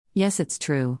Yes, it's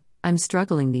true, I'm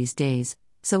struggling these days,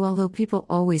 so although people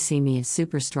always see me as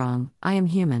super strong, I am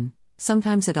human.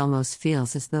 Sometimes it almost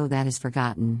feels as though that is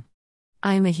forgotten.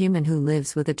 I am a human who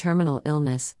lives with a terminal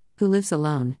illness, who lives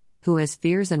alone, who has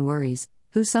fears and worries,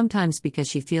 who sometimes, because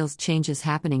she feels change is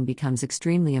happening, becomes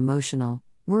extremely emotional,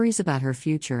 worries about her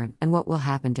future and what will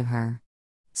happen to her.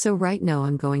 So right now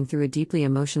I'm going through a deeply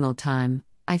emotional time.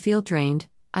 I feel drained,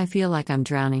 I feel like I'm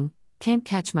drowning, can't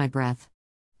catch my breath.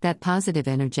 That positive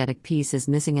energetic piece is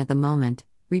missing at the moment,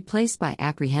 replaced by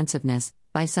apprehensiveness,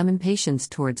 by some impatience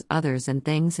towards others and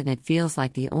things, and it feels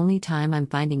like the only time I'm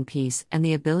finding peace and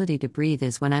the ability to breathe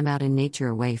is when I'm out in nature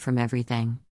away from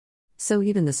everything. So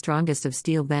even the strongest of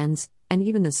steel bends, and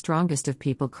even the strongest of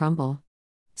people crumble.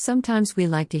 Sometimes we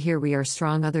like to hear we are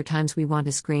strong, other times we want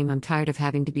to scream, I'm tired of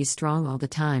having to be strong all the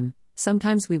time.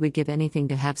 Sometimes we would give anything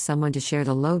to have someone to share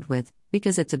the load with,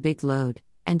 because it's a big load,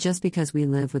 and just because we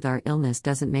live with our illness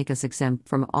doesn't make us exempt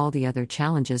from all the other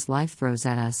challenges life throws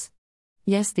at us.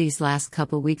 Yes, these last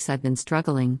couple weeks I've been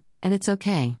struggling, and it's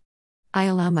okay. I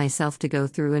allow myself to go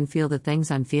through and feel the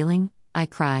things I'm feeling. I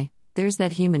cry, there's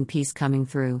that human piece coming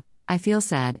through. I feel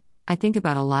sad, I think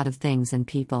about a lot of things and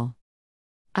people.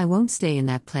 I won't stay in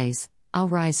that place, I'll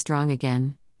rise strong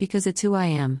again, because it's who I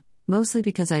am, mostly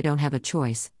because I don't have a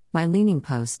choice. My leaning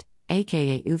post,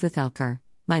 aka Uwe Thelker,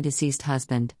 my deceased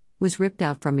husband, was ripped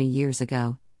out from me years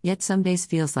ago, yet some days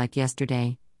feels like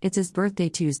yesterday. It's his birthday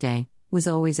Tuesday, was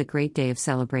always a great day of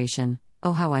celebration.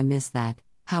 Oh, how I miss that,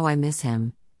 how I miss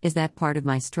him. Is that part of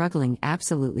my struggling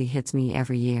absolutely hits me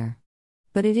every year.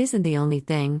 But it isn't the only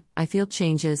thing. I feel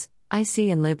changes, I see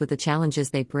and live with the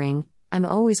challenges they bring. I'm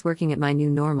always working at my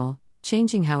new normal,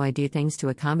 changing how I do things to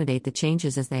accommodate the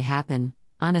changes as they happen.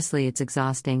 Honestly, it's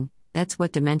exhausting. That's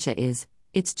what dementia is.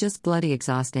 It's just bloody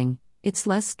exhausting. It's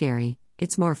less scary,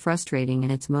 it's more frustrating,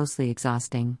 and it's mostly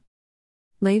exhausting.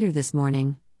 Later this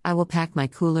morning, I will pack my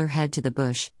cooler, head to the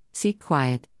bush, seek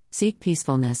quiet, seek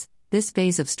peacefulness. This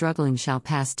phase of struggling shall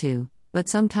pass too, but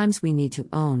sometimes we need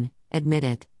to admit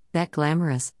it, that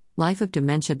glamorous life of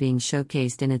dementia being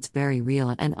showcased in its very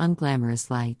real and unglamorous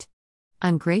light.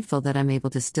 I'm grateful that I'm able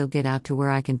to still get out to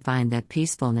where I can find that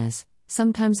peacefulness.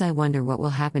 Sometimes I wonder what will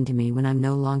happen to me when I'm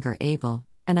no longer able,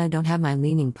 and I don't have my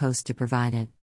leaning post to provide it.